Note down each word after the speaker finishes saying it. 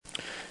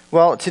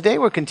Well, today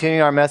we're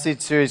continuing our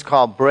message series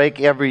called Break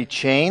Every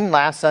Chain.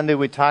 Last Sunday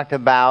we talked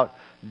about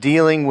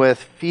dealing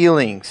with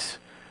feelings.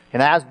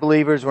 And as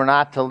believers, we're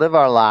not to live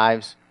our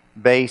lives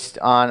based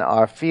on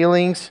our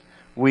feelings.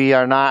 We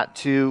are not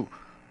to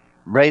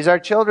raise our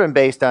children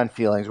based on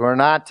feelings. We're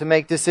not to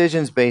make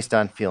decisions based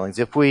on feelings.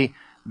 If we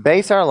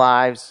base our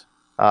lives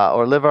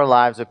or live our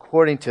lives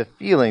according to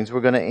feelings,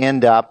 we're going to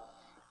end up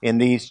in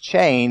these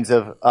chains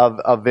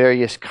of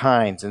various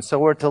kinds. And so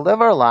we're to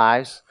live our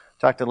lives,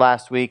 talked to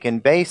last week,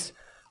 and base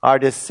our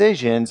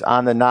decisions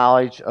on the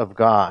knowledge of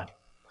God.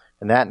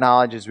 And that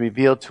knowledge is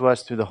revealed to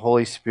us through the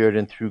Holy Spirit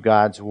and through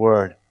God's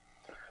Word.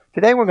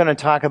 Today we're going to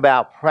talk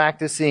about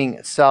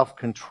practicing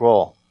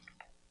self-control.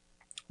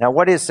 Now,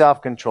 what is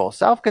self-control?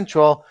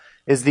 Self-control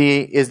is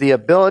the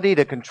ability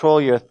to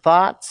control your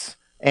thoughts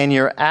and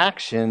your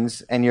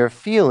actions and your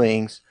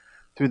feelings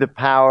through the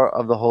power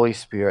of the Holy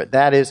Spirit.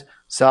 That is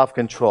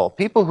self-control.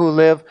 People who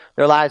live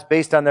their lives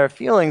based on their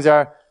feelings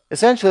are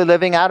essentially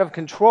living out of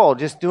control,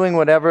 just doing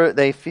whatever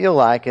they feel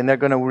like, and they're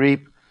going to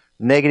reap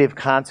negative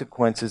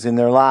consequences in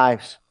their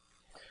lives.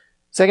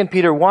 2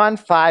 Peter 1,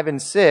 5,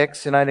 and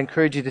 6, and I'd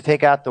encourage you to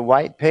take out the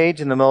white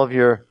page in the middle of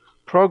your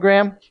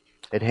program.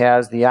 It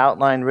has the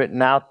outline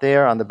written out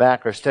there. On the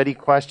back are study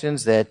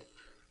questions that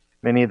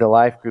many of the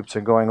life groups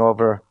are going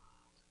over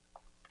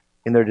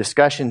in their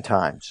discussion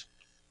times.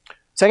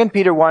 2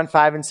 Peter 1,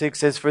 5, and 6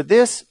 says, "For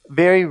this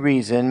very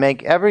reason,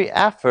 make every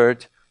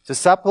effort to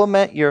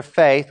supplement your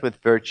faith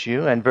with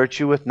virtue, and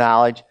virtue with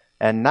knowledge,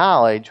 and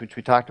knowledge," which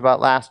we talked about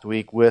last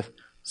week, with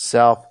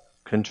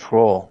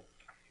self-control.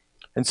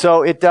 And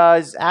so it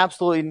does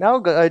absolutely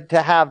no good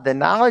to have the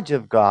knowledge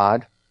of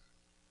God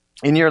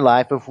in your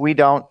life if we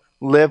don't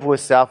live with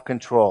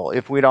self-control,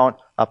 if we don't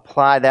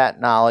apply that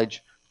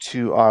knowledge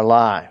to our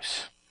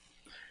lives.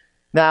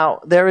 Now,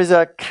 there is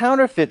a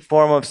counterfeit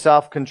form of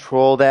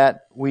self-control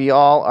that we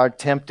all are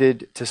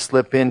tempted to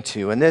slip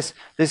into. And this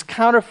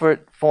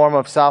counterfeit form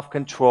of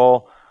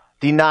self-control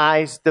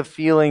denies the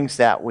feelings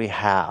that we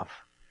have.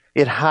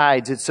 It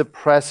hides, it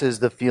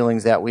suppresses the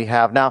feelings that we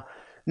have. Now,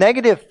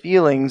 negative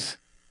feelings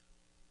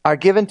are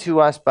given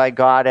to us by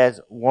God as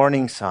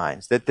warning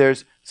signs that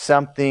there's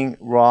something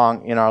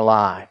wrong in our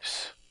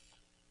lives,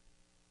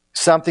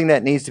 something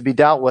that needs to be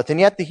dealt with. And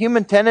yet the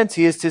human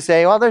tendency is to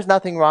say, well, there's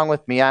nothing wrong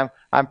with me.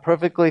 I'm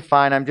perfectly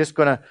fine. I'm just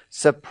going to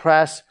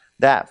suppress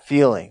that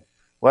feeling.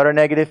 What are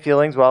negative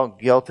feelings? Well,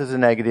 guilt is a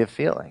negative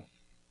feeling.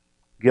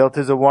 Guilt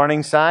is a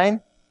warning sign.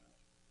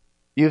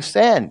 You've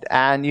sinned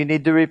and you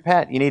need to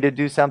repent. You need to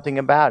do something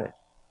about it.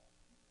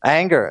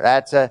 Anger,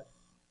 that's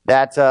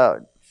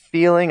a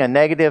feeling, a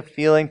negative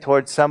feeling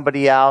towards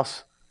somebody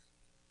else.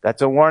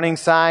 That's a warning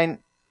sign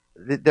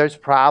that there's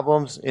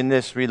problems in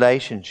this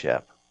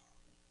relationship.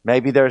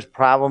 Maybe there's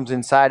problems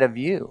inside of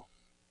you,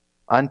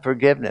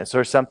 unforgiveness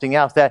or something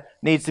else that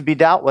needs to be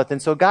dealt with.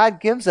 And so God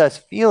gives us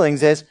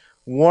feelings as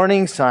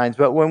warning signs.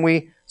 But when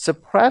we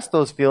suppress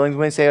those feelings,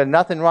 when we say, oh,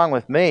 nothing wrong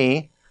with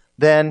me,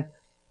 and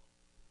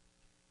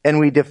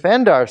we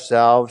defend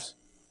ourselves,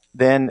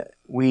 then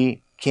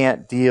we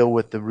can't deal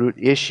with the root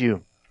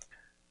issue.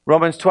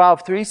 Romans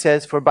 12:3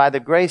 says, "For by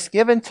the grace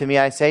given to me,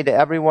 I say to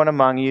everyone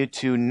among you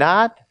to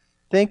not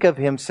think of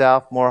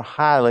himself more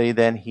highly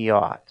than he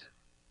ought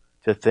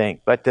to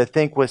think, but to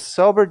think with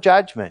sober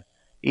judgment,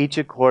 each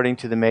according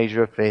to the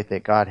measure of faith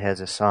that God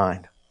has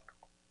assigned."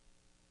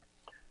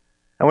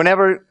 And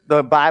whenever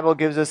the Bible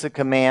gives us a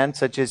command,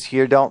 such as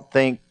here, don't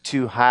think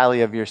too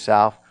highly of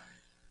yourself,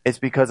 it's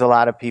because a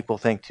lot of people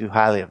think too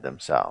highly of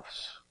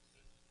themselves,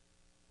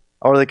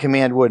 or the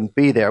command wouldn't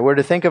be there. We're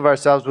to think of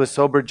ourselves with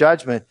sober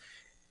judgment.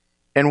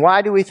 And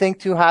why do we think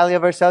too highly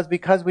of ourselves?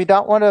 Because we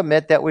don't want to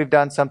admit that we've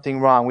done something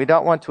wrong. We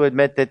don't want to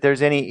admit that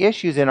there's any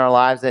issues in our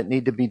lives that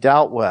need to be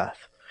dealt with.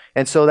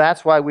 And so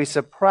that's why we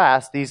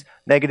suppress these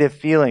negative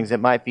feelings. It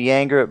might be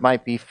anger, it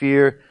might be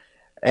fear.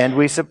 And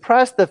we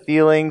suppress the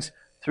feelings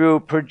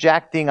through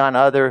projecting on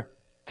other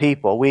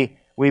people.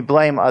 We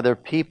blame other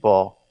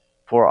people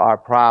for our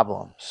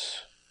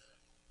problems.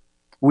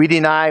 We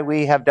deny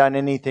we have done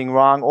anything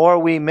wrong, or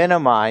we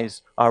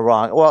minimize our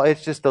wrong. Well,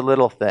 it's just a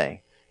little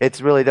thing. It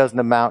really doesn't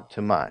amount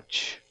to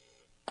much.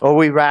 Or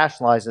we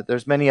rationalize it.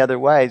 There's many other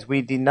ways.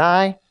 We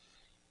deny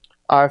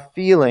our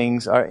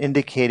feelings are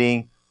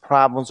indicating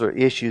problems or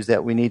issues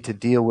that we need to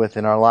deal with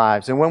in our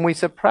lives. And when we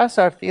suppress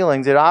our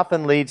feelings, it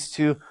often leads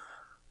to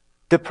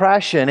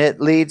depression.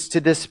 It leads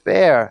to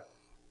despair.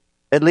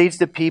 It leads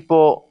to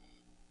people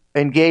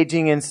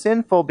engaging in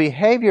sinful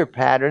behavior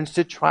patterns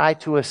to try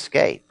to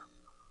escape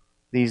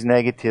these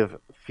negative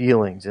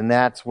feelings. And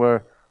that's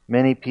where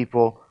many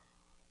people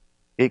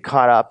get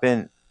caught up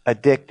in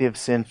addictive,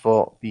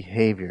 sinful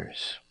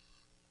behaviors.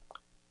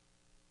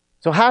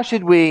 So how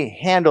should we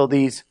handle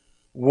these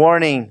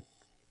warning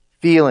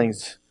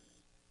feelings?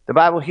 The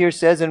Bible here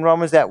says in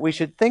Romans that we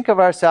should think of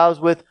ourselves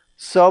with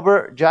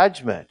sober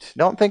judgment.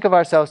 Don't think of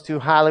ourselves too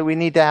highly. We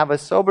need to have a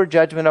sober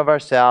judgment of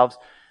ourselves,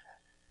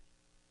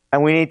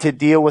 and we need to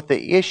deal with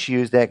the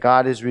issues that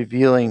God is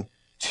revealing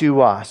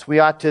to us. We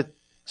ought to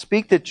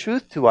speak the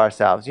truth to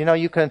ourselves. You know,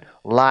 you can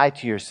lie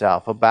to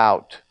yourself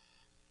about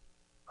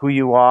who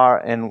you are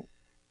and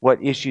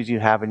what issues you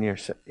have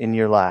in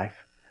your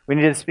life. We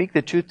need to speak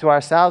the truth to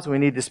ourselves. We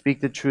need to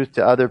speak the truth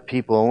to other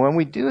people. And when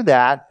we do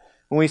that,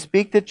 when we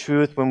speak the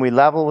truth, when we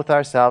level with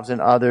ourselves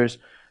and others,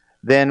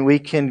 then we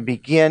can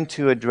begin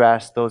to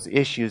address those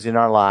issues in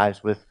our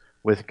lives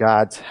with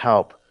God's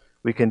help.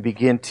 We can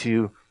begin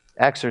to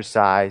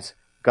exercise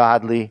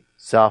godly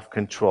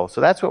self-control.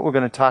 So that's what we're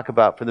going to talk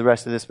about for the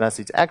rest of this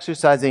message,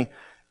 exercising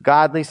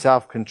godly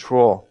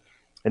self-control.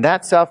 And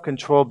that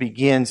self-control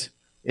begins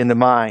in the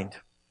mind.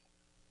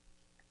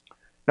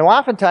 Now,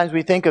 oftentimes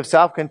we think of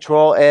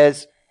self-control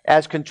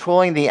as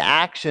controlling the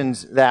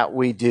actions that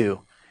we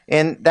do.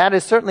 And that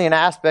is certainly an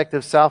aspect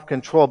of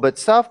self-control, but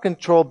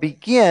self-control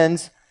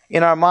begins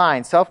in our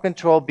mind.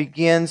 Self-control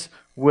begins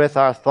with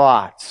our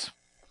thoughts.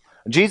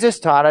 Jesus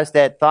taught us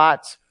that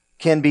thoughts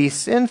can be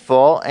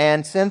sinful,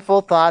 and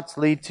sinful thoughts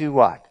lead to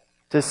what?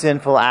 To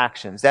sinful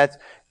actions.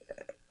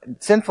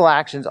 Sinful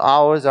actions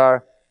always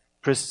are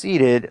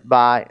preceded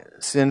by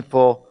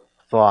sinful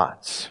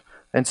thoughts.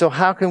 And so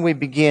how can we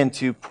begin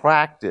to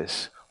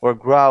practice or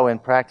grow in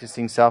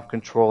practicing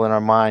self-control in our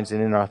minds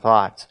and in our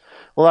thoughts?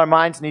 Well, our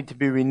minds need to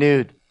be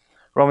renewed.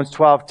 Romans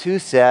 12:2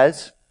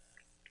 says,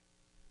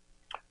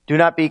 "Do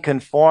not be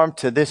conformed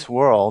to this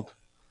world,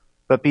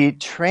 but be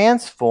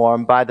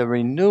transformed by the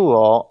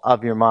renewal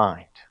of your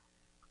mind,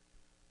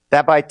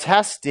 that by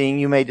testing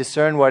you may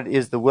discern what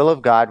is the will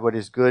of God, what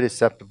is good,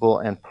 acceptable,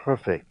 and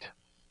perfect."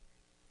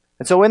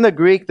 And so in the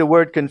Greek, the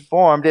word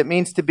conformed, it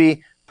means to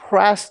be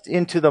pressed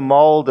into the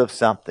mold of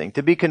something.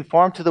 To be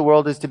conformed to the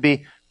world is to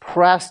be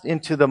pressed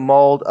into the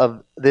mold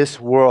of this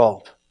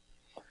world.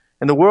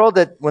 And the world,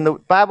 that when the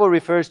Bible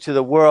refers to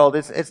the world,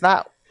 it's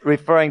not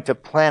referring to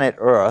planet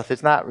Earth.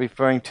 It's not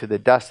referring to the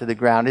dust of the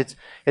ground.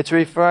 It's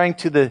referring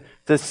to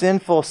the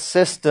sinful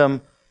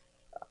system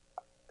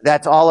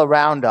that's all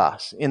around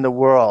us in the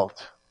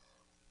world.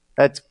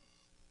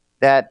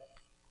 That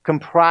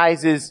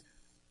comprises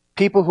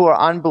people who are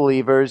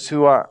unbelievers,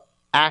 who are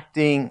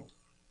acting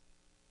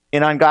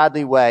in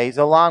ungodly ways,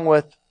 along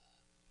with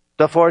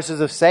the forces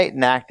of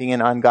Satan acting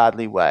in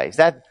ungodly ways.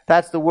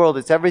 That's the world.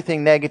 It's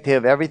everything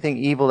negative, everything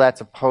evil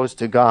that's opposed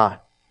to God.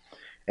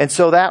 And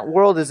so that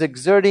world is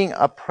exerting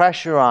a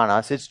pressure on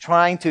us. It's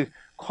trying to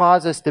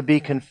cause us to be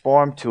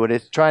conformed to it.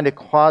 It's trying to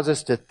cause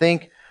us to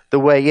think the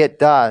way it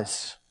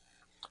does.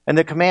 And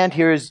the command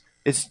here is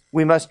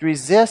we must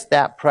resist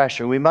that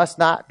pressure. We must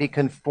not be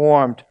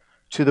conformed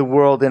to the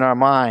world in our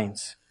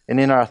minds and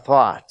in our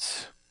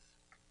thoughts.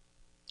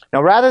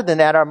 Now, rather than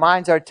that, our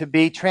minds are to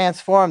be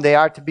transformed. They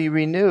are to be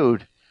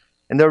renewed.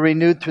 And they're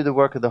renewed through the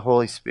work of the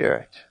Holy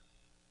Spirit.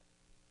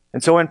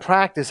 And so in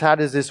practice, how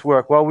does this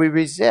work? Well, we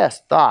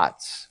resist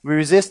thoughts. We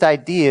resist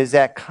ideas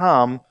that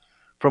come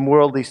from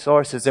worldly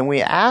sources. And we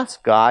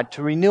ask God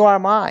to renew our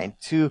mind,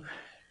 to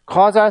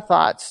cause our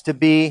thoughts to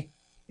be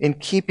in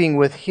keeping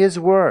with His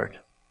Word,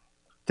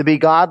 to be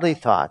godly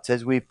thoughts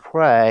as we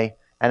pray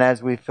and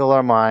as we fill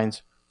our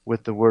minds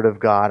with the Word of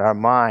God. Our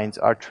minds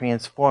are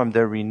transformed.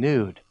 They're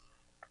renewed.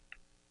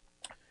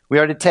 We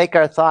are to take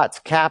our thoughts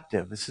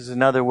captive. This is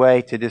another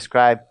way to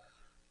describe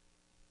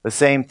the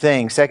same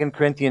thing. 2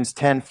 Corinthians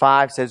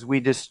 10:5 says,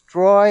 "We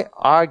destroy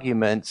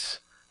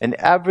arguments and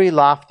every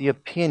lofty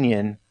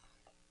opinion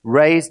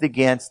raised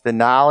against the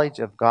knowledge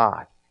of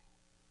God,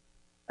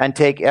 and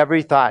take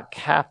every thought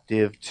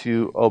captive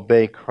to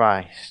obey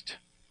Christ."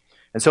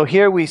 And so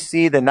here we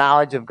see the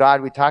knowledge of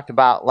God we talked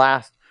about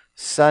last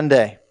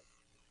Sunday.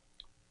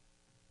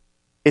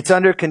 It's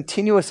under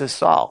continuous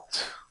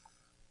assault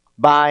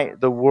by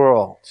the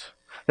world.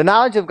 The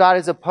knowledge of God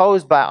is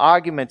opposed by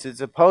arguments.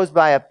 It's opposed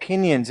by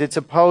opinions. It's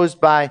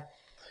opposed by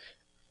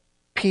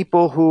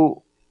people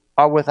who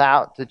are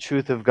without the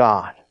truth of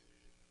God.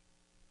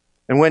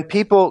 And when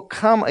people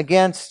come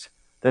against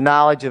the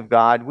knowledge of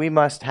God, we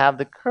must have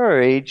the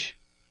courage,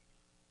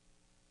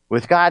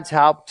 with God's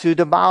help, to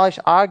demolish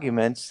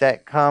arguments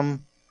that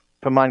come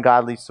from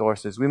ungodly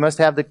sources. We must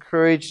have the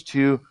courage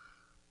to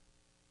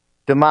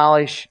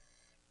demolish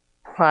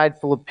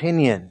prideful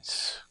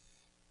opinions.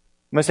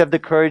 We must have the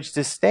courage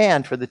to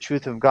stand for the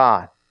truth of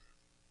God.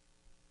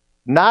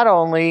 Not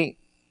only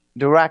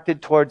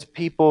directed towards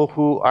people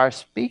who are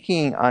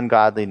speaking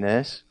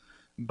ungodliness,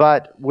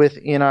 but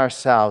within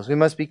ourselves. We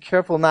must be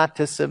careful not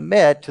to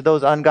submit to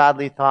those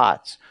ungodly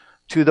thoughts,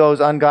 to those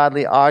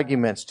ungodly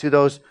arguments, to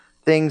those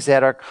things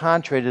that are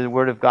contrary to the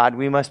Word of God.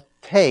 We must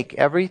take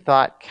every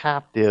thought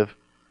captive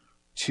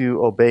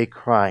to obey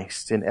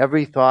Christ. And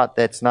every thought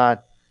that's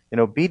not in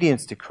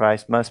obedience to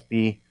Christ must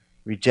be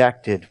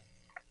rejected.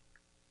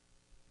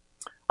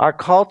 Our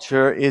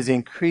culture is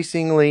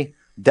increasingly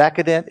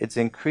decadent. It's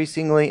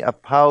increasingly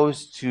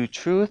opposed to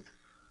truth.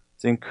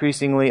 It's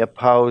increasingly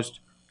opposed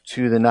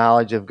to the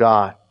knowledge of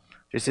God.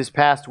 Just this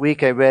past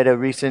week, I read a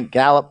recent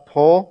Gallup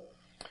poll,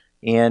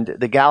 and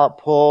the Gallup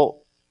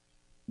poll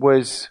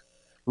was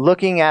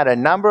looking at a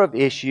number of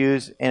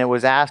issues, and it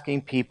was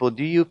asking people,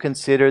 do you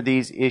consider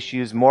these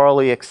issues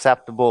morally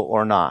acceptable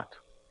or not?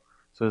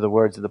 So the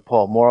words of the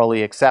poll,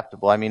 morally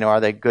acceptable. I mean, are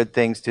they good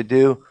things to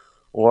do,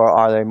 or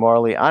are they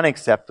morally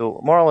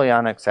unacceptable? Morally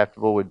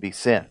unacceptable would be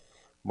sin.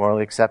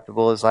 Morally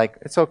acceptable is like,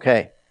 it's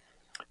okay.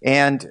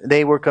 And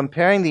they were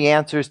comparing the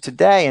answers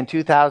today in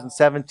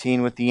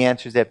 2017 with the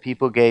answers that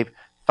people gave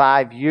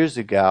 5 years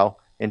ago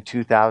in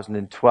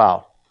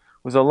 2012. It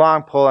was a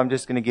long poll. I'm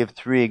just going to give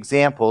 3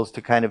 examples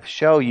to kind of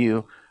show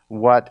you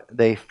what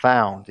they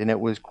found. And it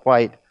was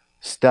quite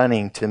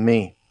stunning to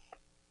me.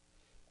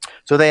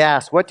 So they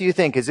asked, what do you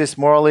think? Is this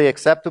morally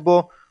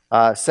acceptable?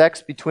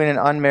 Sex between an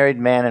unmarried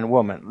man and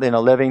woman,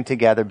 living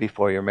together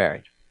before you're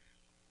married.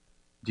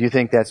 Do you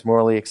think that's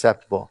morally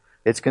acceptable?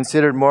 It's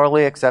considered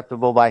morally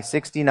acceptable by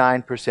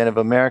 69% of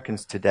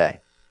Americans today.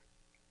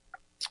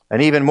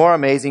 And even more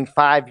amazing,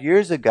 5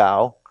 years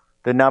ago,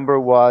 the number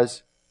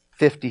was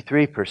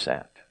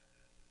 53%.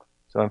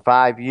 So in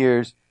 5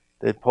 years,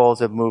 the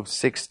polls have moved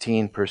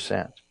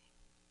 16%.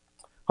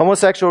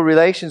 Homosexual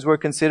relations were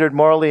considered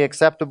morally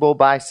acceptable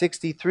by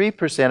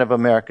 63% of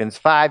Americans.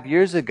 5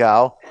 years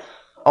ago,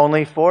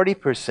 only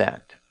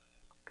 40%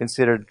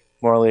 considered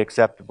morally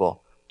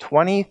acceptable.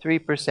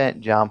 23%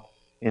 jump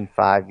in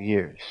 5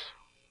 years.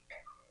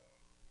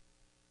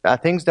 Now,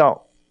 things don't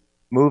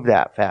move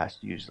that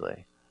fast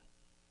usually.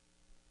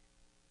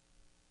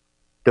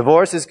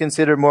 Divorce is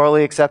considered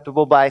morally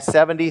acceptable by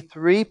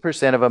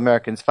 73% of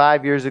Americans.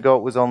 5 years ago,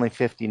 it was only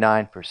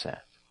 59%.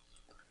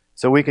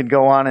 So we could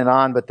go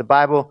on, but the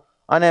Bible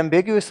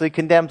unambiguously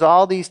condemns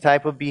all these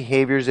type of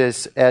behaviors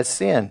as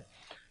sin.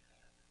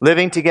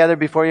 Living together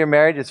before you're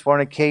married is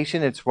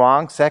fornication. It's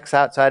wrong. Sex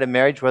outside of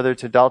marriage, whether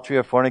it's adultery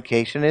or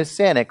fornication, is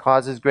sin. It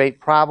causes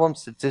great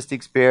problems.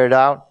 Statistics bear it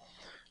out.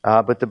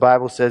 But the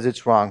Bible says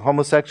it's wrong.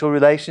 Homosexual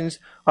relations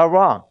are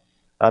wrong.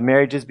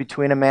 Marriage is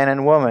between a man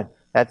and a woman.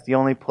 That's the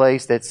only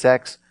place that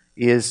sex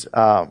is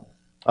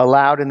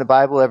allowed in the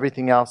Bible.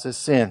 Everything else is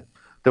sin.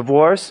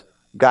 Divorce,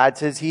 God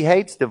says He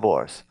hates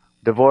divorce.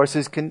 Divorce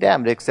is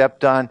condemned,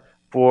 except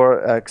for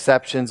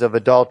exceptions of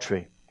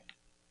adultery.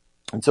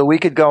 And so we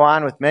could go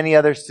on with many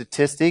other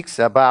statistics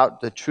about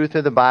the truth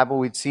of the Bible.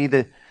 We'd see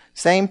the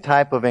same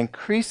type of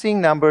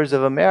increasing numbers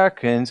of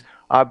Americans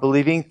are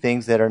believing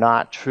things that are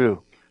not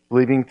true,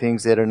 believing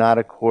things that are not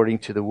according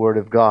to the Word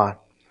of God.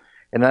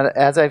 And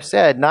as I've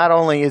said, not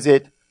only is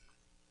it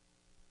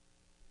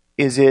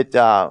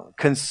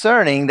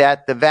concerning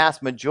that the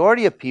vast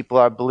majority of people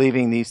are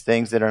believing these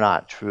things that are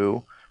not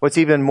true, what's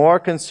even more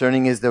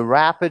concerning is the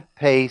rapid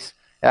pace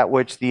at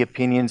which the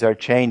opinions are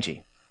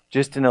changing.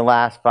 Just in the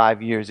last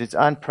 5 years. It's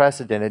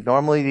unprecedented.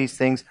 Normally these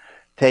things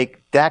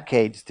take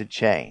decades to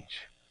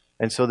change.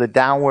 And so the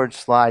downward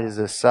slide is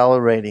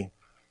accelerating.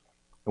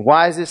 And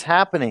why is this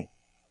happening?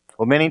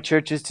 Well, many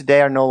churches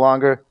today are no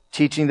longer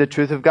teaching the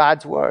truth of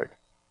God's Word.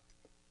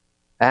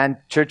 And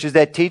churches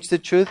that teach the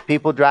truth,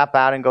 people drop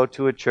out and go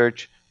to a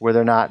church where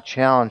they're not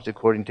challenged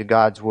according to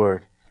God's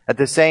Word. At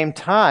the same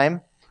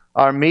time,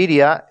 our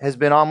media has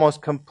been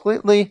almost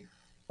completely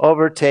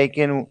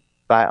overtaken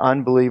by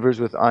unbelievers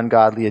with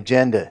ungodly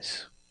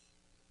agendas.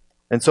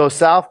 And so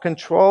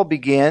self-control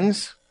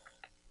begins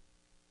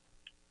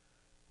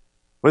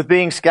with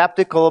being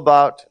skeptical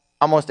about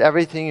almost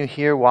everything you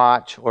hear,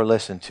 watch, or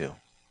listen to.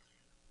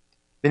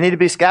 You need to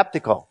be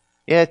skeptical.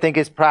 I think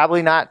it's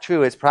probably not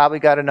true. It's probably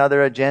got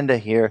another agenda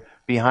here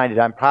behind it.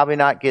 I'm probably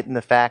not getting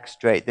the facts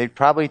straight. They're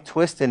probably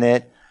twisting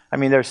it. I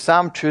mean, there's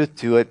some truth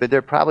to it, but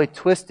they're probably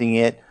twisting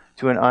it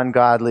to an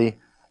ungodly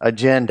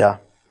agenda.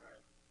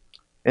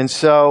 And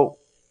so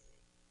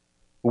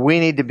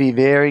we need to be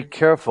very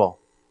careful.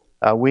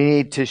 We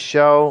need to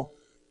show,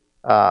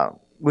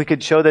 we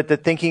could show that the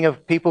thinking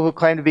of people who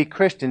claim to be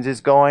Christians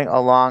is going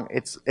along,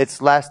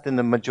 it's less than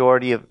the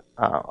majority of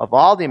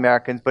all the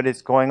Americans, but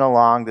it's going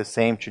along the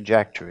same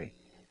trajectory.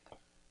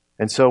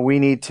 And so we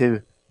need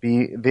to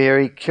be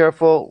very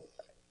careful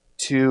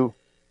to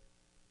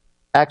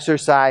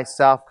exercise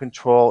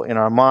self-control in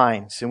our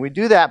minds. And we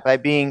do that by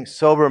being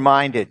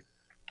sober-minded.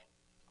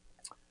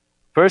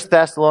 1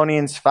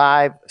 Thessalonians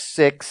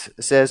 5:6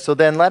 says, "So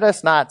then let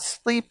us not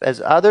sleep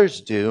as others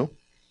do,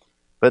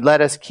 but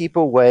let us keep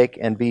awake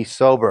and be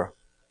sober."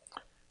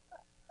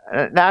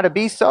 Now, to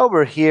be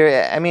sober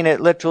here, I mean,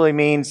 it literally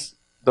means,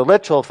 the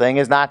literal thing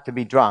is not to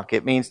be drunk.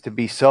 It means to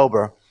be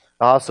sober.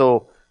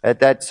 Also,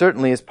 that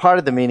certainly is part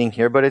of the meaning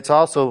here, but it's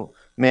also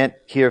meant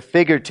here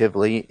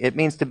figuratively. It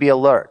means to be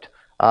alert.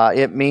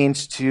 It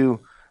means to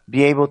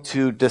be able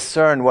to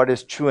discern what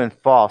is true and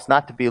false,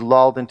 not to be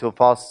lulled into a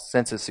false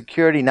sense of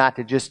security, not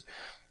to just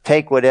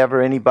take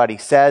whatever anybody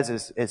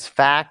says as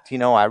fact.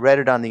 I read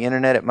it on the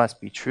internet, it must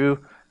be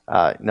true.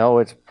 No,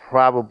 it's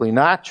probably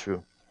not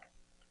true.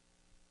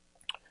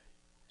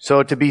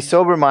 So to be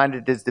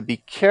sober-minded is to be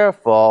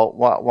careful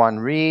what one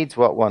reads,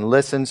 what one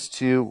listens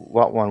to,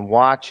 what one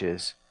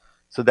watches,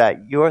 so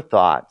that your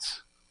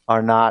thoughts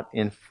are not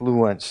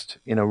influenced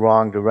in a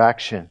wrong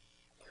direction.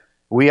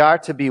 We are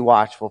to be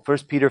watchful.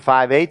 1 Peter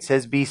 5:8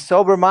 says, "Be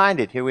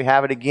sober-minded." Here we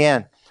have it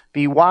again.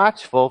 "Be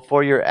watchful,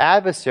 for your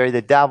adversary,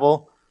 the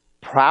devil,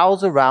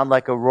 prowls around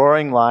like a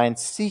roaring lion,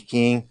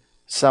 seeking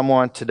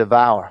someone to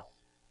devour."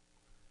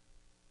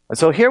 And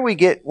so here we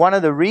get one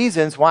of the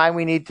reasons why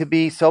we need to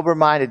be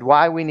sober-minded,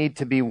 why we need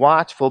to be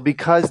watchful,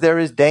 because there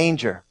is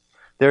danger.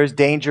 There is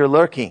danger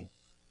lurking.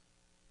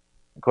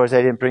 Of course,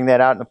 I didn't bring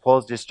that out in the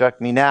polls, just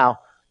struck me now.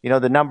 You know,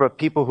 the number of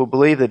people who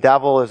believe the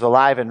devil is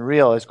alive and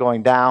real is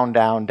going down,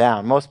 down,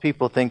 down. Most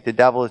people think the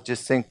devil is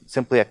just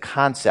simply a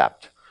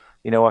concept,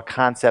 you know, a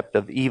concept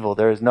of evil.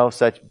 There is no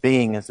such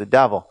being as the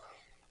devil.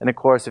 And of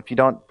course, if you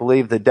don't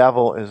believe the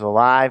devil is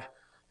alive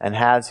and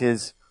has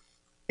his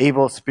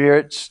evil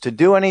spirits to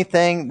do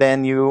anything,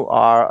 then you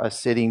are a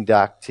sitting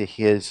duck to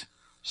his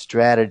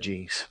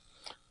strategies.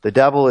 The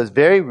devil is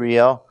very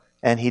real,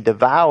 and he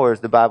devours,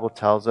 the Bible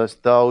tells us,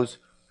 those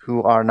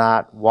who are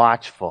not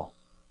watchful.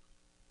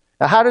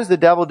 Now, how does the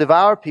devil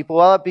devour people?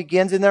 Well, it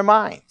begins in their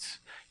minds.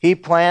 He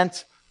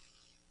plants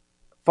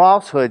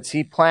falsehoods.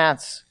 He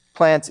plants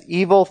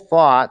evil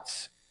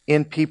thoughts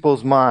in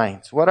people's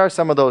minds. What are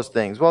some of those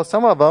things? Well,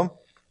 some of them,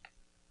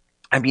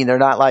 I mean, they're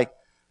not like,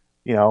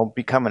 you know,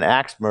 become an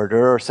axe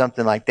murderer or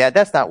something like that.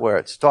 That's not where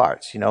it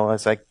starts. You know,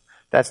 it's like,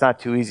 that's not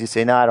too easy to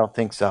say, no, I don't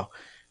think so.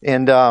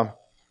 And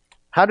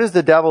how does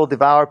the devil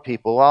devour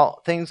people?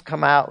 Well, things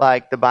come out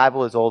like the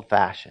Bible is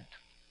old-fashioned.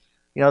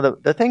 You know,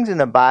 the things in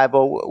the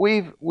Bible,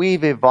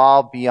 we've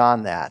evolved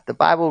beyond that. The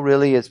Bible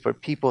really is for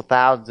people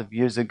thousands of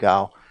years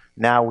ago.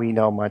 Now we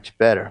know much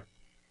better.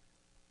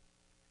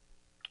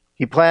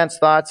 He plants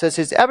thoughts that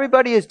says,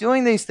 everybody is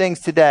doing these things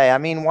today. I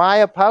mean, why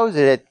oppose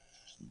it? It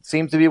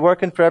seems to be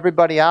working for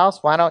everybody else.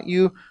 Why don't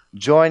you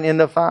join in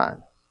the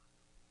fun?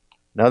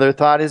 Another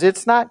thought is,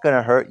 it's not going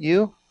to hurt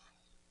you.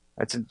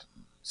 It's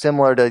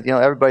similar to, you know,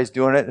 everybody's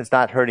doing it and it's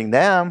not hurting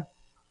them.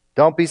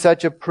 Don't be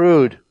such a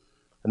prude.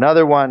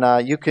 Another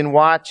one, you can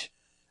watch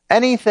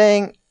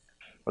anything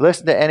or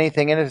listen to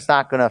anything and it's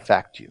not going to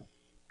affect you.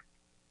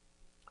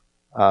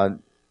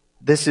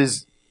 This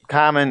is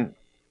common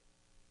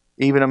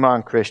even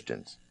among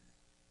Christians,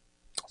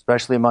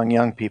 especially among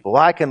young people.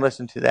 Well, I can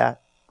listen to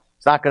that.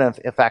 It's not going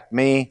to affect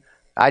me.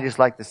 I just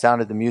like the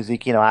sound of the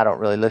music. You know, I don't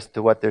really listen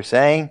to what they're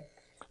saying.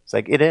 It's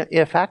like it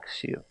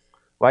affects you.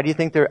 Why do you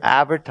think there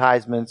are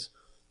advertisements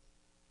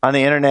on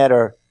the internet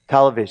or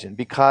television?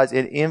 Because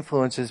it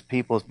influences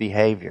people's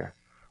behavior.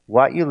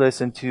 What you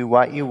listen to,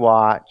 what you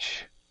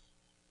watch,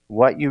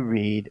 what you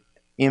read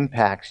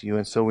impacts you,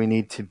 and so we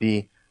need to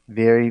be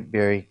very,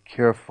 very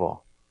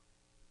careful.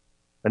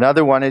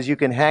 Another one is you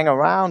can hang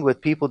around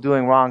with people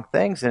doing wrong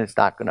things and it's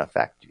not going to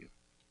affect you.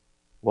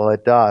 Well,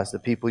 it does. The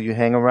people you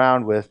hang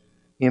around with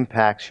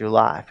impacts your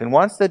life. And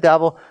once the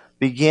devil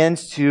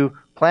begins to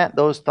plant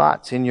those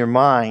thoughts in your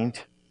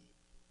mind,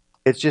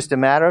 it's just a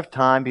matter of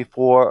time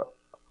before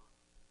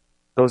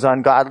those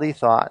ungodly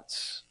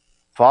thoughts,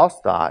 false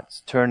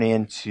thoughts, turn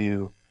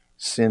into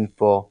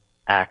sinful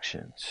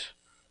actions.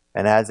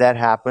 And as that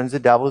happens, the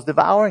devil's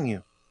devouring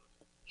you.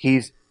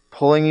 He's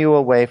pulling you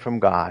away from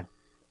God.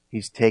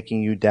 He's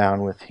taking you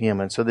down with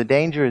him. And so the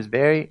danger is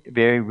very,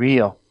 very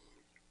real.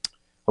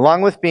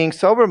 Along with being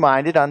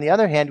sober-minded, on the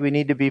other hand, we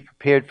need to be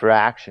prepared for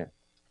action.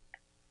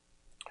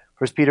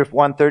 1 Peter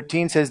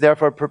 1:13 says,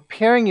 therefore,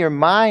 preparing your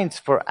minds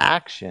for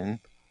action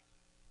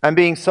and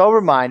being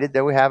sober-minded,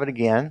 there we have it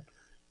again,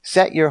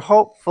 set your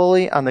hope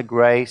fully on the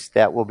grace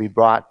that will be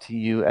brought to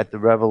you at the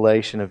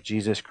revelation of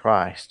Jesus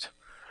Christ.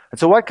 And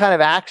so what kind of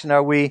action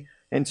are we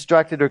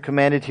instructed or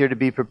commanded here to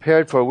be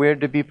prepared for? We're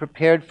to be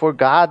prepared for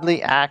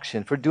godly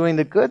action, for doing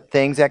the good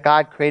things that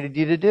God created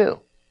you to do.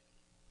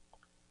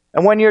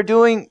 And when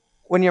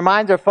your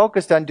minds are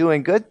focused on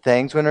doing good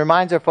things, when your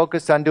minds are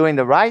focused on doing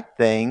the right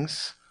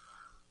things,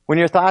 when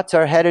your thoughts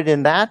are headed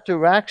in that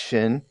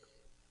direction,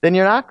 then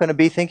you're not going to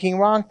be thinking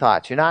wrong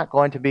thoughts. You're not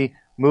going to be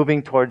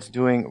moving towards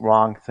doing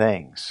wrong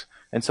things.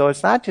 And so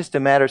it's not just a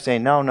matter of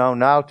saying no, no,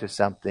 no to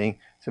something.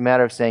 It's a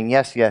matter of saying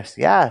yes, yes,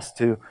 yes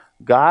to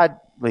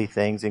godly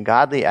things and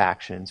godly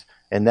actions,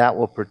 and that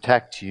will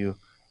protect you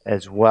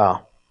as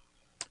well.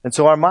 And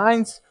so our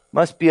minds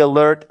must be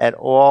alert at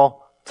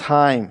all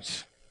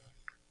times.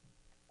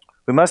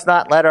 We must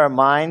not let our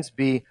minds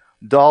be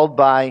dulled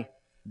by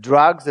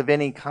drugs of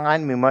any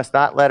kind. We must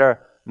not let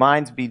our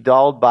minds be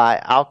dulled by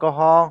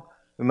alcohol.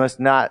 We must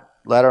not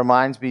let our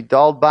minds be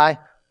dulled by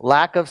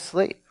lack of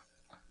sleep.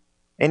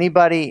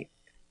 Anybody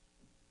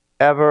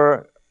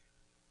ever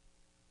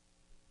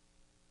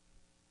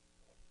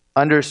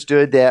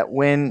understood that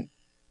when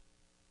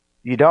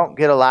you don't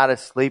get a lot of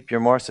sleep, you're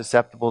more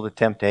susceptible to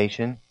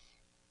temptation?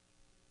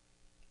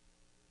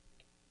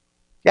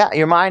 Yeah,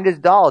 your mind is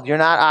dulled. You're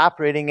not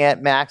operating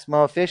at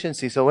maximum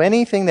efficiency. So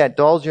anything that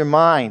dulls your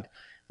mind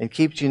and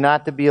keeps you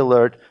not to be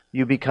alert,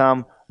 you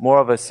become more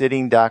of a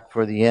sitting duck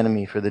for the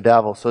enemy, for the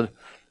devil. So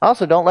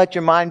also don't let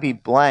your mind be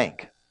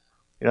blank.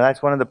 You know,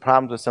 that's one of the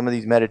problems with some of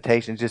these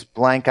meditations. Just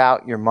blank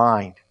out your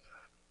mind.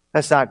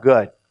 That's not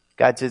good.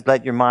 God says,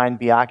 let your mind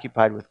be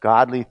occupied with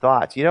godly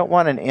thoughts. You don't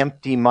want an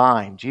empty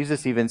mind.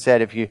 Jesus even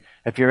said, if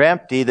you're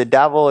empty, the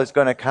devil is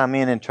going to come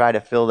in and try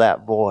to fill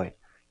that void.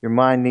 Your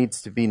mind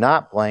needs to be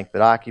not blank,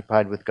 but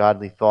occupied with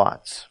godly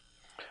thoughts.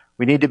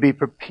 We need to be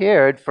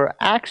prepared for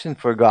action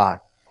for God.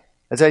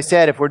 As I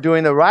said, if we're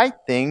doing the right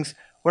things,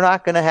 we're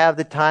not going to have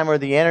the time or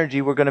the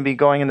energy. We're going to be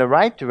going in the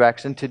right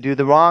direction to do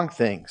the wrong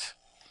things.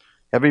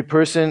 Every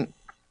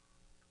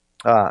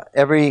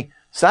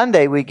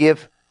Sunday we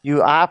give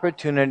you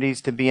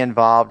opportunities to be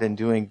involved in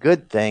doing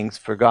good things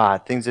for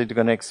God, things that are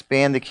going to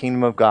expand the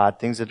kingdom of God,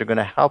 things that are going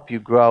to help you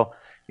grow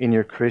in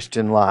your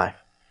Christian life.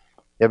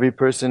 Every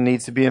person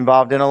needs to be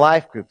involved in a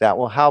life group. That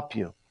will help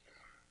you.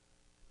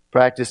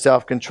 Practice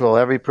self-control.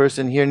 Every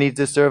person here needs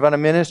to serve on a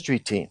ministry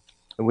team.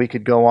 And we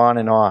could go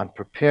on,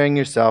 preparing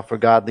yourself for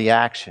godly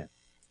action.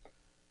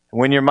 And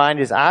when your mind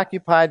is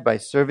occupied by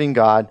serving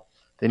God,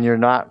 then you're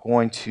not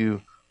going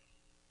to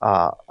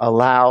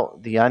allow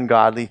the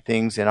ungodly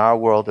things in our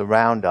world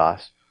around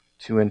us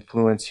to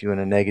influence you in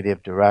a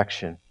negative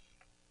direction.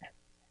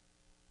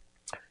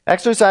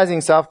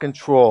 Exercising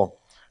self-control.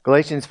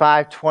 Galatians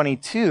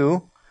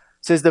 5:22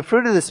 says, the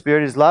fruit of the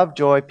Spirit is love,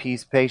 joy,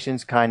 peace,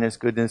 patience, kindness,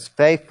 goodness,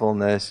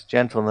 faithfulness,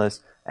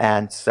 gentleness,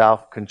 and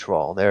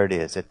self-control. There it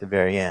is at the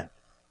very end.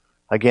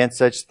 Against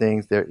such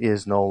things there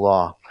is no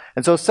law.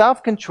 And so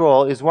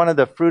self-control is one of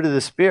the fruit of the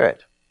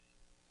Spirit.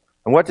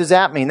 And what does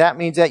that mean? That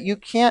means that you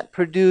can't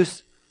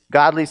produce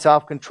godly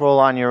self-control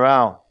on your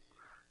own.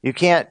 You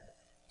can't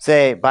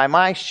say, by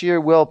my sheer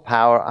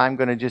willpower, I'm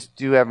going to just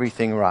do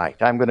everything right.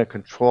 I'm going to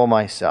control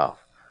myself.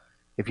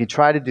 If you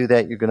try to do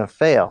that, you're going to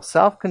fail.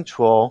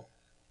 Self-control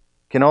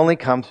can only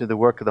come through the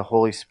work of the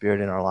Holy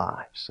Spirit in our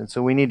lives. And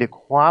so we need to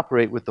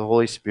cooperate with the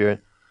Holy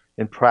Spirit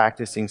in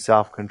practicing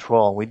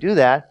self-control. We do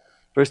that,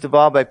 first of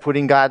all, by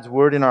putting God's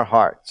Word in our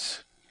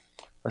hearts.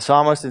 The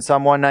psalmist in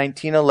Psalm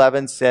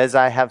 119:11 says,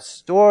 I have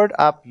stored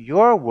up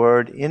your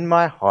word in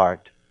my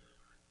heart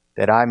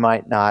that I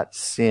might not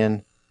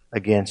sin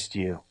against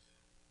you.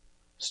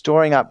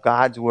 Storing up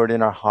God's Word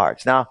in our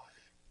hearts. Now,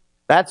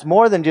 that's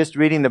more than just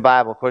reading the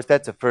Bible. Of course,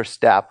 that's a first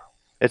step.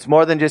 It's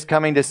more than just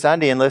coming to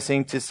Sunday and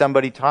listening to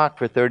somebody talk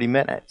for 30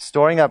 minutes.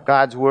 Storing up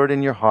God's Word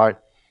in your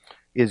heart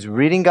is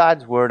reading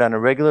God's Word on a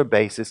regular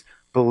basis,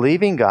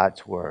 believing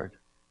God's Word,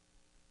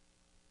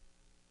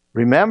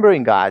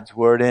 remembering God's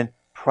Word, and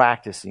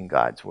practicing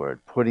God's Word,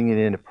 putting it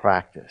into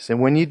practice.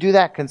 And when you do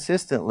that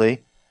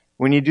consistently,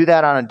 when you do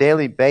that on a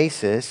daily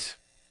basis,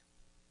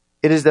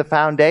 it is the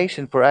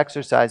foundation for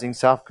exercising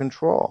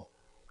self-control.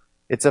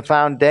 It's a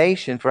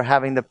foundation for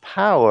having the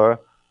power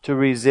to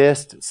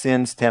resist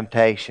sin's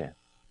temptation.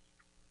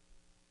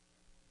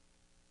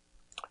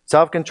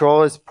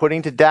 Self-control is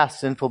putting to death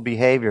sinful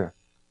behavior.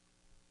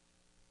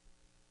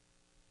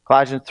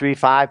 Colossians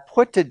 3:5,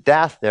 put to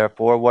death,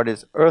 therefore, what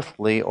is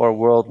earthly or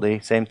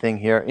worldly, same thing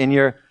here,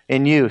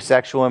 in you,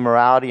 sexual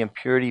immorality,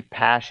 impurity,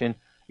 passion,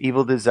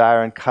 evil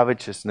desire, and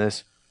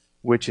covetousness,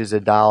 which is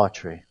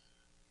idolatry.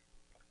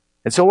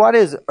 And so what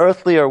is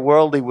earthly or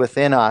worldly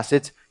within us?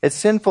 It's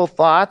sinful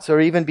thoughts or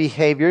even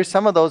behaviors.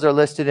 Some of those are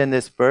listed in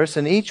this verse,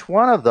 and each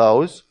one of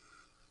those,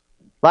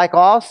 like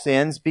all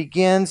sins,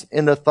 begins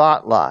in the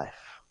thought life.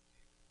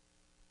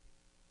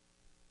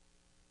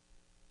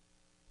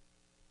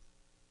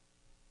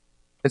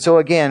 And so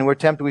again, we're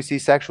tempted, we see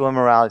sexual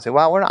immorality, say,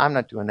 well, I'm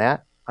not doing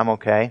that. I'm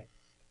okay.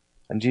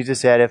 And Jesus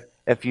said,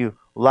 if you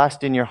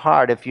lust in your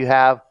heart, if you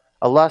have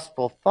a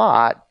lustful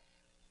thought,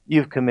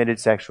 you've committed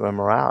sexual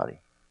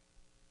immorality.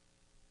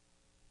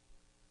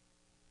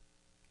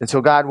 And so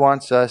God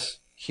wants us,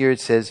 here it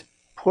says,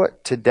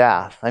 put to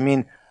death. I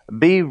mean,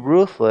 be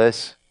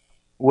ruthless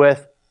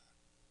with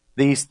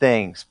these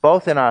things,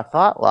 both in our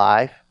thought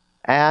life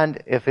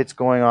and if it's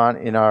going on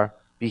in our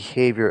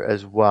behavior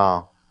as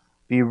well.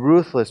 Be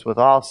ruthless with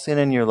all sin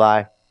in your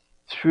life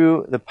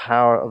through the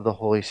power of the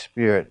Holy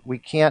Spirit. We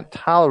can't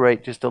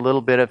tolerate just a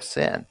little bit of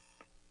sin.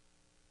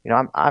 You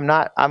know,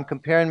 I'm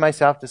comparing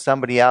myself to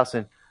somebody else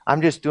and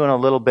I'm just doing a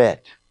little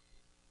bit.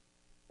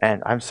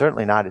 And I'm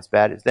certainly not as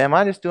bad as them.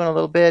 I'm just doing a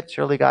little bit.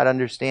 Surely God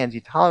understands.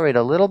 You tolerate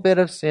a little bit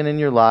of sin in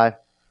your life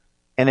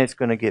and it's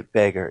going to get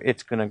bigger.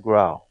 It's going to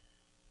grow.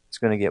 It's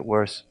going to get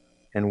worse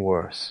and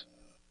worse.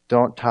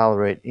 Don't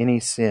tolerate any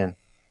sin.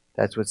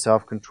 That's what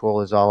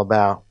self-control is all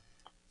about.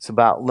 It's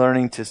about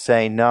learning to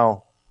say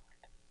no.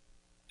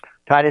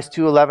 Titus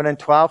 2:11 and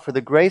 12, for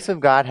the grace of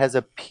God has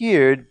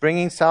appeared,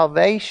 bringing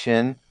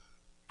salvation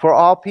for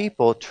all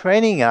people,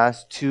 training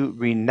us to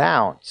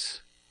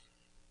renounce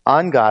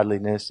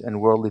ungodliness and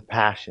worldly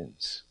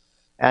passions,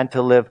 and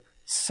to live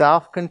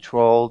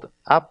self-controlled,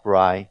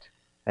 upright,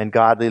 and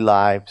godly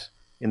lives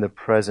in the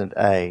present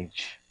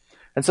age.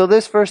 And so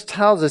this verse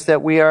tells us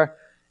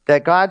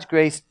that God's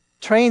grace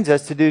trains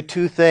us to do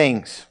two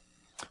things.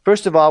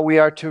 First of all, we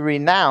are to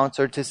renounce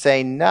or to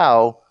say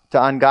no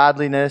to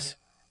ungodliness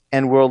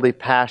and worldly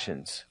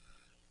passions,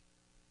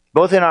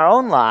 both in our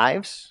own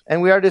lives,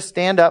 and we are to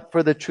stand up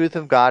for the truth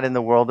of God in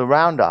the world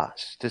around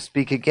us, to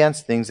speak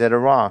against things that are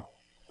wrong.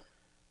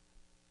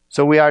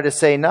 So we are to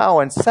say no,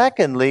 and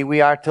secondly, we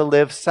are to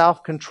live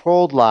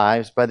self-controlled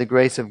lives by the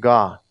grace of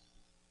God.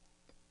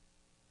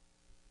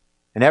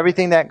 And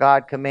everything that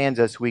God commands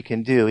us we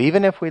can do,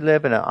 even if we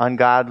live in an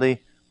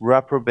ungodly,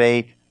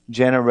 reprobate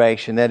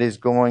generation that is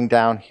going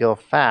downhill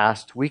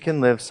fast, we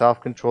can live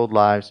self-controlled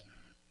lives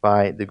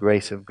by the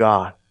grace of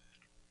God.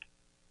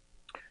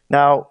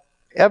 Now,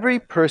 every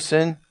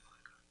person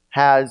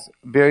has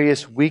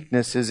various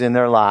weaknesses in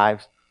their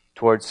lives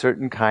towards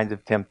certain kinds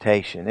of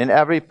temptation, and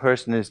every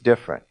person is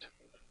different.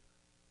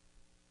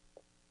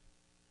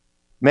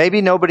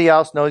 Maybe nobody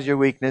else knows your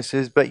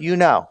weaknesses, but you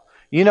know.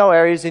 You know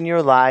areas in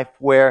your life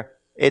where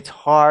it's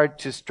hard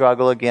to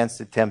struggle against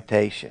the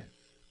temptation.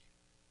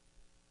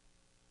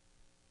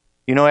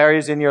 You know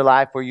areas in your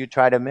life where you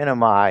try to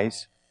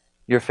minimize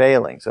your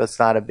failings, so it's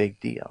not a big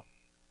deal.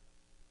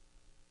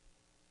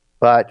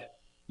 But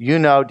you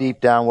know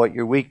deep down what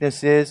your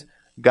weakness is.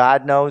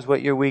 God knows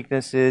what your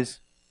weakness is.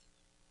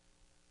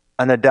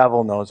 And the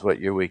devil knows what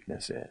your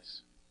weakness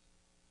is.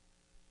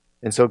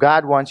 And so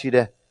God wants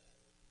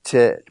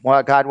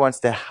God wants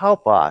to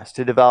help us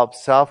to develop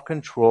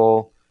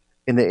self-control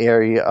in the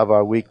area of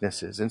our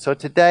weaknesses. And so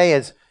today,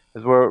 as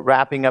we're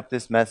wrapping up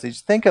this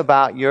message, think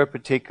about your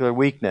particular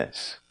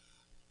weakness.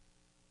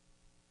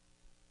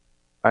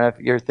 And if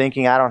you're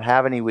thinking, I don't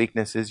have any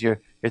weaknesses,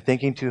 you're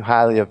thinking too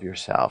highly of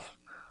yourself.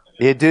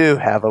 You do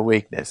have a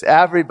weakness.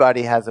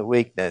 Everybody has a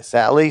weakness,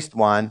 at least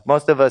one.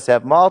 Most of us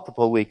have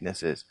multiple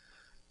weaknesses.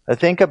 But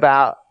think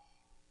about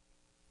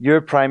your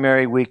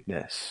primary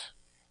weakness.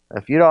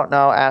 If you don't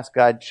know, ask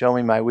God, show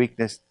me my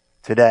weakness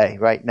today,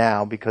 right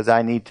now, because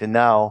I need to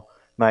know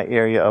my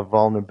area of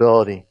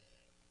vulnerability.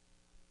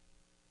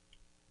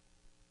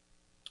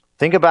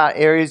 Think about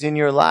areas in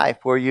your life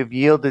where you've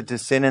yielded to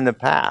sin in the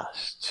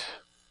past.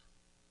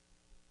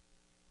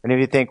 And if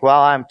you think,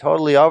 well, I'm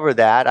totally over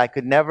that, I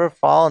could never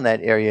fall in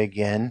that area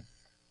again,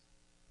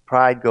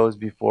 pride goes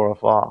before a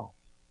fall.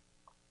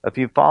 If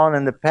you've fallen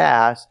in the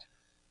past,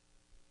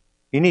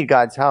 you need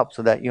God's help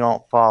so that you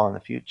don't fall in the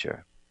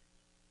future.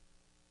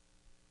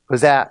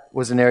 Because that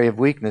was an area of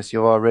weakness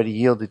you've already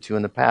yielded to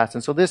in the past.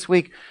 And so this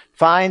week,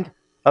 find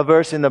a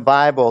verse in the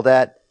Bible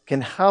that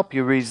can help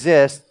you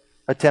resist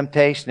a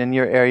temptation in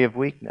your area of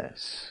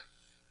weakness.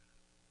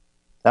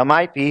 That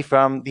might be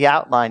from the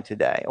outline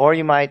today, or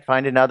you might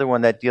find another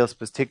one that deals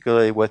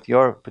particularly with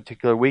your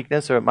particular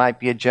weakness, or it might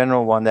be a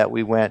general one that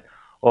we went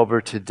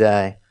over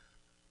today.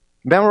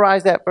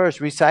 Memorize that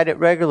verse, recite it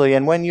regularly,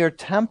 and when you're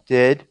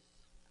tempted,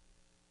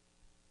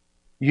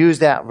 use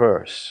that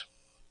verse.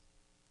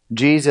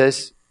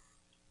 Jesus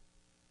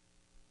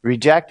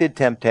rejected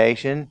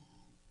temptation,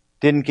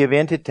 didn't give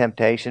in to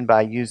temptation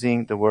by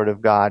using the Word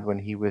of God when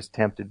he was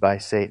tempted by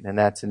Satan, and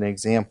that's an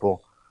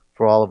example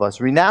for all of us.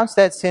 Renounce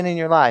that sin in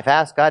your life.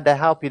 Ask God to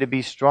help you to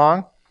be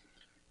strong,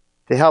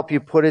 to help you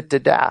put it to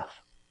death.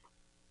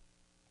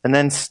 And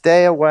then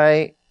stay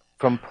away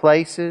from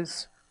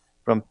places,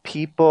 from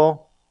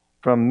people,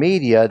 from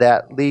media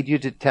that lead you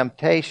to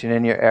temptation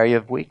in your area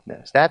of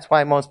weakness. That's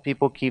why most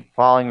people keep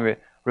falling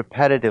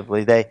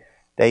repetitively.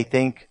 They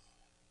think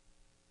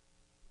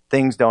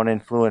things don't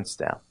influence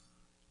them.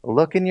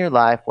 Look in your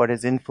life what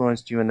has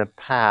influenced you in the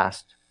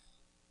past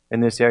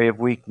in this area of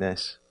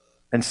weakness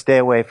and stay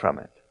away from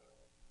it.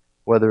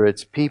 Whether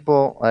it's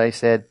people, like I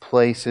said,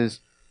 places,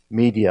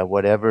 media,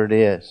 whatever it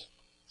is.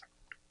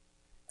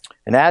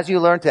 And as you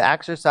learn to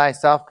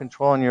exercise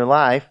self-control in your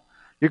life,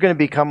 you're going to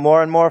become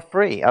more and more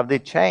free of the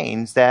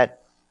chains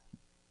that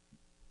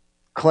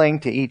cling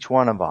to each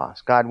one of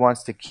us. God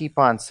wants to keep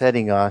on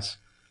setting us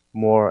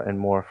more and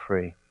more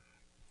free.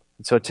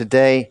 And so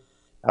today,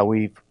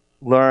 we've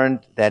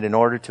learned that in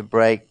order to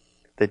break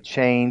the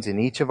chains in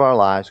each of our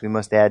lives, we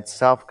must add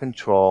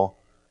self-control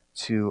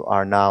to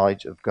our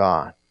knowledge of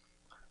God.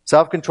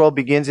 Self-control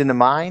begins in the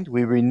mind.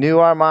 We renew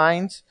our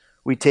minds.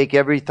 We take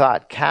every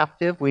thought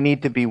captive. We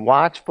need to be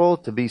watchful,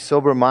 to be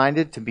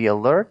sober-minded, to be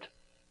alert,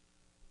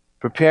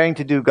 preparing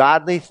to do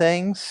godly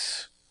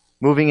things,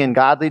 moving in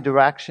godly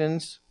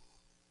directions,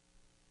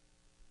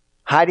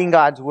 hiding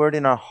God's word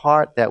in our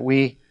heart that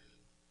will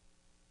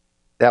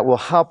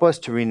help us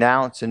to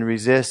renounce and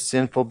resist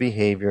sinful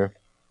behavior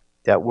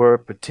that we're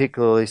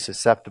particularly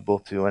susceptible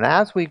to. And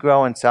as we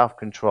grow in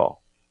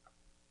self-control,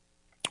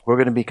 we're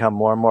going to become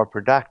more and more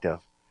productive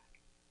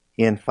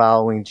in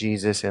following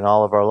Jesus in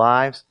all of our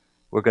lives.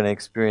 We're going to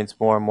experience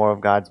more and more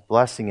of God's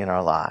blessing in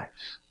our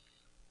lives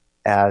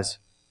as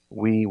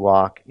we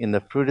walk in the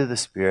fruit of the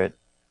Spirit,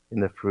 in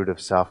the fruit of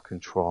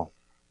self-control.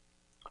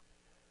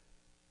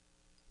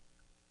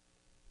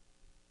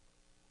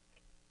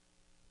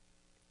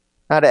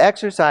 Now, to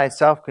exercise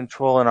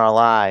self-control in our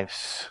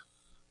lives,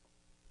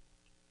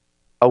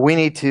 we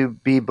need to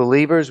be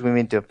believers. We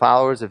need to be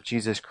followers of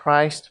Jesus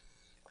Christ.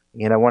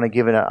 And I want to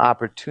give it an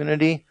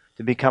opportunity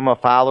to become a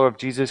follower of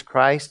Jesus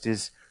Christ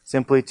is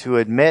simply to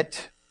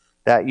admit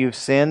that you've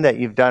sinned, that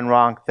you've done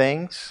wrong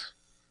things.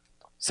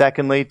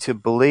 Secondly, to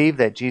believe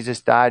that Jesus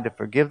died to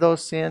forgive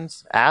those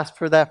sins, ask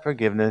for that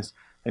forgiveness,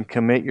 and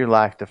commit your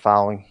life to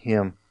following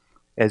Him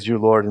as your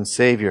Lord and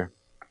Savior.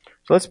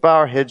 So let's bow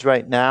our heads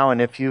right now,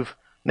 and if you've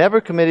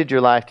never committed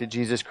your life to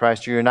Jesus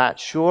Christ, or you're not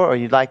sure, or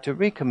you'd like to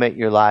recommit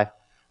your life,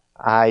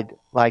 I'd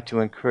like to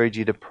encourage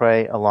you to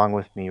pray along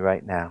with me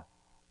right now.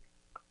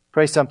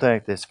 Pray something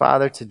like this.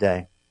 Father,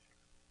 today,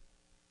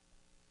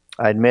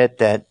 I admit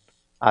that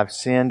I've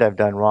sinned, I've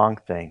done wrong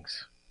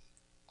things.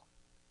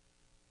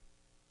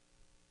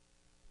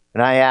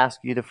 And I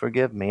ask you to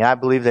forgive me. I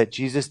believe that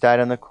Jesus died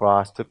on the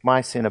cross, took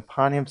my sin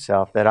upon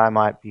Himself that I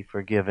might be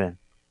forgiven.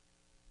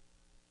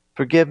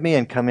 Forgive me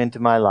and come into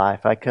my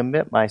life. I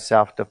commit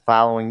myself to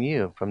following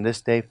you from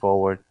this day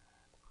forward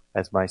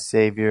as my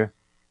Savior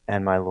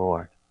and my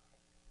Lord.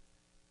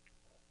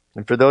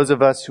 And for those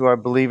of us who are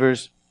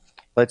believers,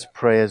 let's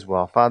pray as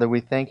well. Father, we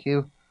thank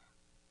you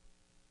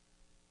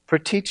for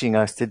teaching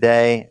us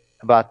today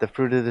about the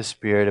fruit of the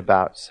Spirit,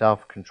 about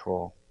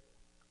self-control.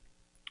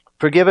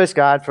 Forgive us,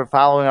 God, for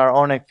following our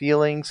own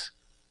feelings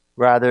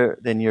rather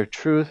than your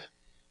truth.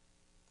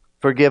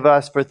 Forgive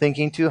us for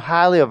thinking too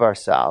highly of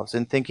ourselves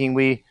and thinking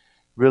we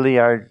really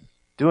are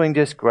doing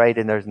just great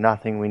and there's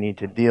nothing we need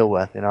to deal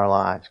with in our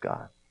lives,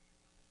 God.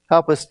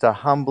 Help us to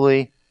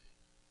humbly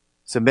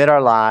submit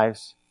our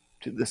lives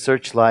to the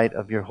searchlight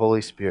of your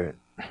Holy Spirit,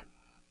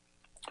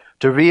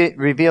 to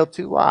reveal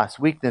to us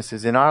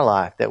weaknesses in our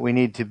life that we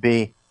need to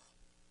be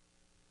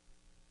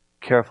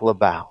careful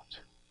about,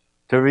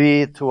 to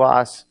reveal to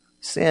us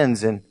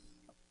sins and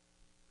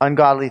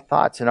ungodly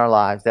thoughts in our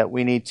lives that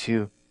we need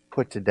to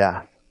put to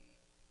death.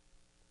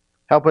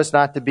 Help us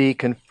not to be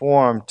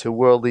conformed to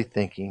worldly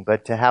thinking,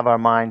 but to have our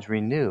minds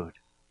renewed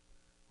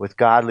with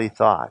godly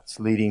thoughts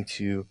leading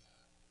to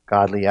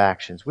godly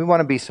actions. We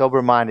want to be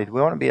sober-minded. We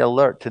want to be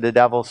alert to the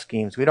devil's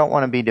schemes. We don't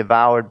want to be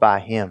devoured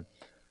by him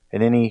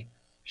in any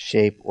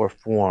shape or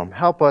form.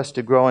 Help us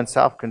to grow in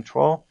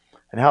self-control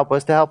and help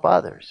us to help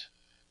others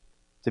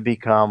to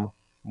become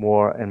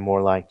more and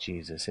more like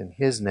Jesus. In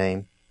his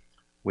name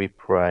we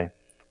pray.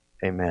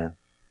 Amen.